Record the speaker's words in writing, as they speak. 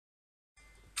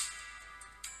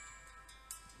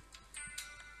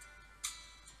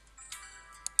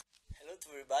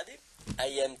everybody.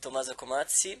 I am Tomaso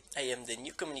Comazzi. I am the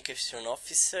new Communication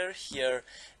Officer here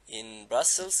in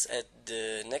Brussels at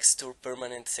the Necstour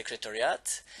Permanent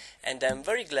Secretariat, and I'm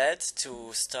very glad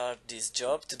to start this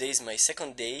job. Today is my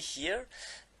second day here,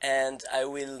 and I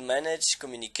will manage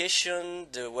communication,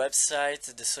 the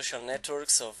website, the social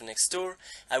networks of Necstour.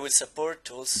 I will support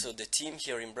also the team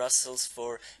here in Brussels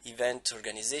for event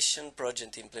organization,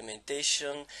 project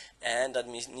implementation, and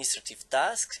administrative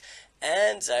tasks.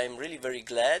 And I'm really very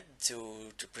glad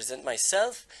to present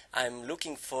myself. I'm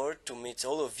looking forward to meet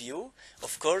all of you.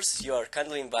 Of course, you are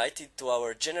kindly invited to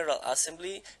our General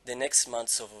Assembly the next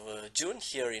month of June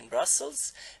here in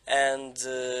Brussels. And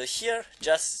here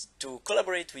just to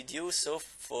collaborate with you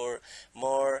for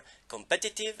more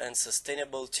competitive and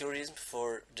sustainable tourism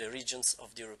for the regions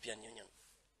of the European Union.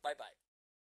 Bye-bye.